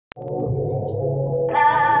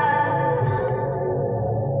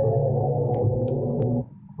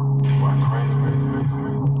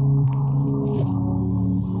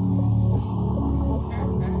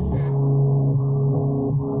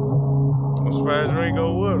dispatcher ain't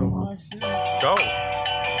go with him. Oh, shit. Go.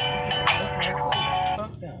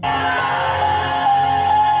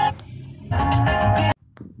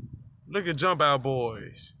 Look at Jump Out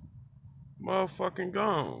Boys. Motherfucking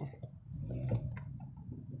gone.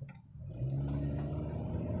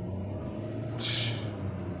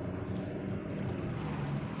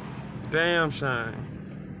 Damn shame.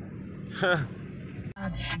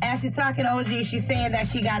 As she's talking to OG, she's saying that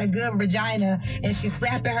she got a good vagina and she's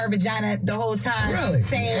slapping her vagina the whole time. Really?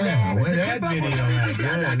 Saying that. Where that video at?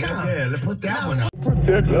 Yeah, let's put that one up.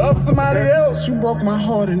 Protect of somebody else. You broke my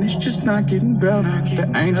heart and it's just not getting better.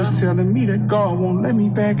 The angels telling me that God won't let me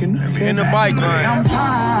back in the bike lane. I'm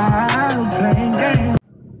tired of playing games.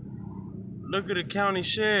 Look at the county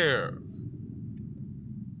sheriff.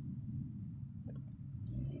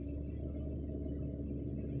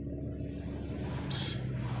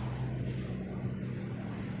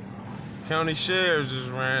 County sheriff just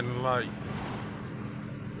ran the light.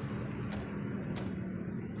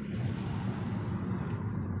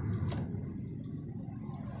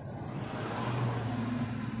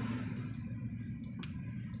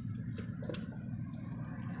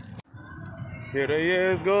 Here they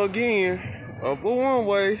is go again. Up a one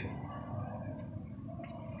way.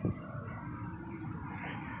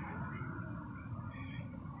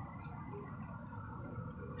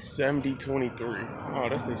 $70.23. Oh,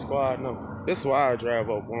 that's a squad number. That's why I drive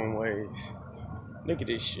up one ways. Look at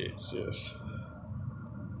this shit, just.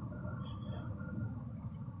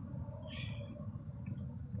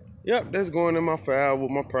 Yep, that's going in my file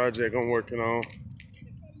with my project I'm working on.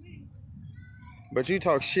 But you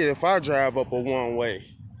talk shit if I drive up a one way.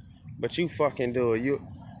 But you fucking do it.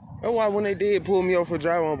 That's why when they did pull me over for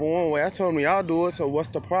driving up a one way, I told them y'all do it, so what's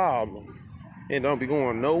the problem? It don't be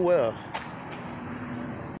going nowhere.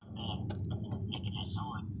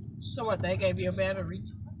 So what, they gave you a battery? No,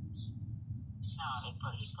 they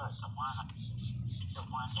put the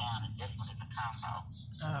one down and just put it in the combo.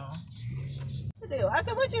 Oh. What to do? I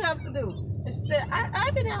said, what you have to do? And she said,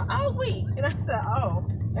 I've been out all week. And I said, oh.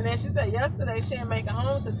 And then she said yesterday she didn't make it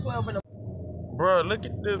home till 12 in the morning. Bro, look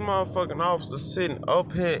at this motherfucking officer sitting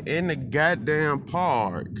up here in the goddamn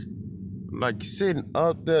park. Like sitting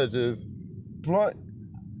up there just breaking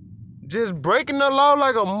the law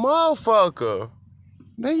like a motherfucker.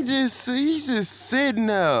 He's just sitting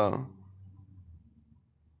there.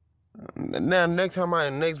 Now, next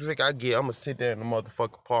week I get, I'm gonna sit there in the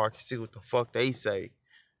motherfucking park and see what the fuck they say.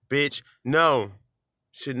 Bitch, no.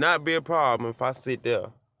 Should not be a problem if I sit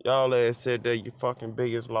there. Y'all ass sit there, you fucking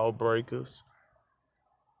biggest lawbreakers.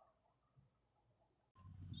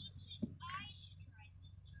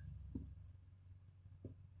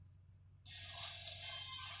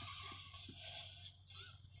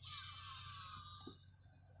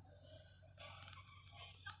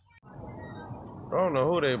 I don't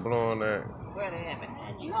know who they blowing at. Where they at?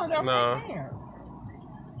 You know they're right there.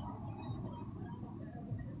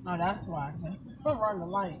 Oh, that's why. I'm running the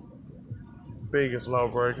light. Biggest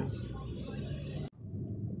lawbreakers.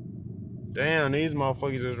 Damn, these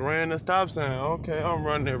motherfuckers just ran the stop sign. Okay, I'm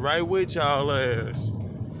running it right with y'all ass.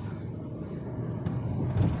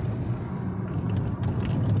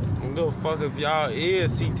 And go fuck if y'all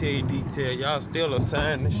is CTA detail. Y'all still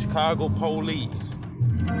assigned to Chicago police.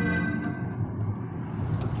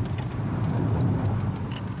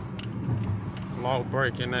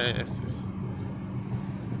 Law-breaking asses.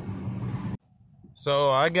 So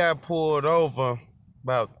I got pulled over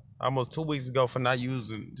about almost 2 weeks ago for not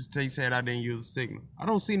using, just till you said I didn't use a signal. I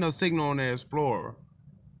don't see no signal on the Explorer.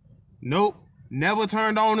 Nope, never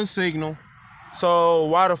turned on the signal. So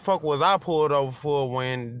why the fuck was I pulled over for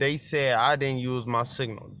when they said I didn't use my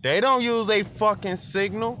signal? They don't use a fucking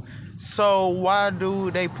signal. So why do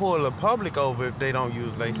they pull the public over if they don't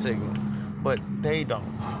use their signal? But they don't.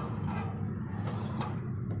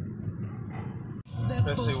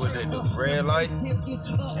 Let's see what they do. Red light,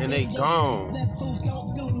 and they gone.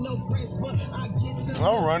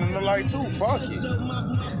 I'm running the light too. Fuck it. They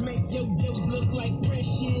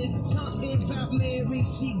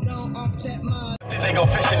go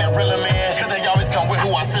fishing and reeling, man. Cause they always come with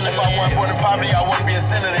who I send. If I weren't born in poverty, I wouldn't be a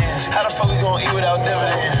sinner then. How the fuck we gonna eat without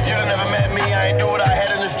dividends? You done never met me, I ain't do what I had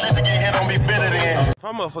in the street to get hit, don't be bitter then. If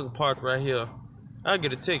I motherfucking park right here, I'll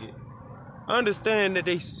get a ticket. I understand that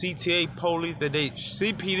they CTA police, that they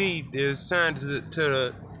CPD is assigned to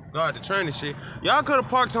the guard the train and shit. Y'all could have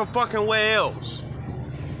parked some fucking where else.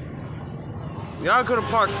 Y'all could have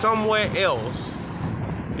parked somewhere else.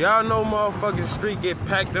 Y'all know motherfucking street get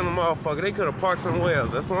packed in a motherfucker. They could have parked somewhere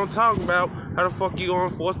else. That's what I'm talking about. How the fuck you gonna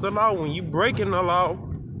enforce the law when you breaking the law,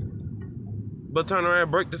 but turn around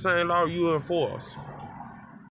and break the same law you enforce?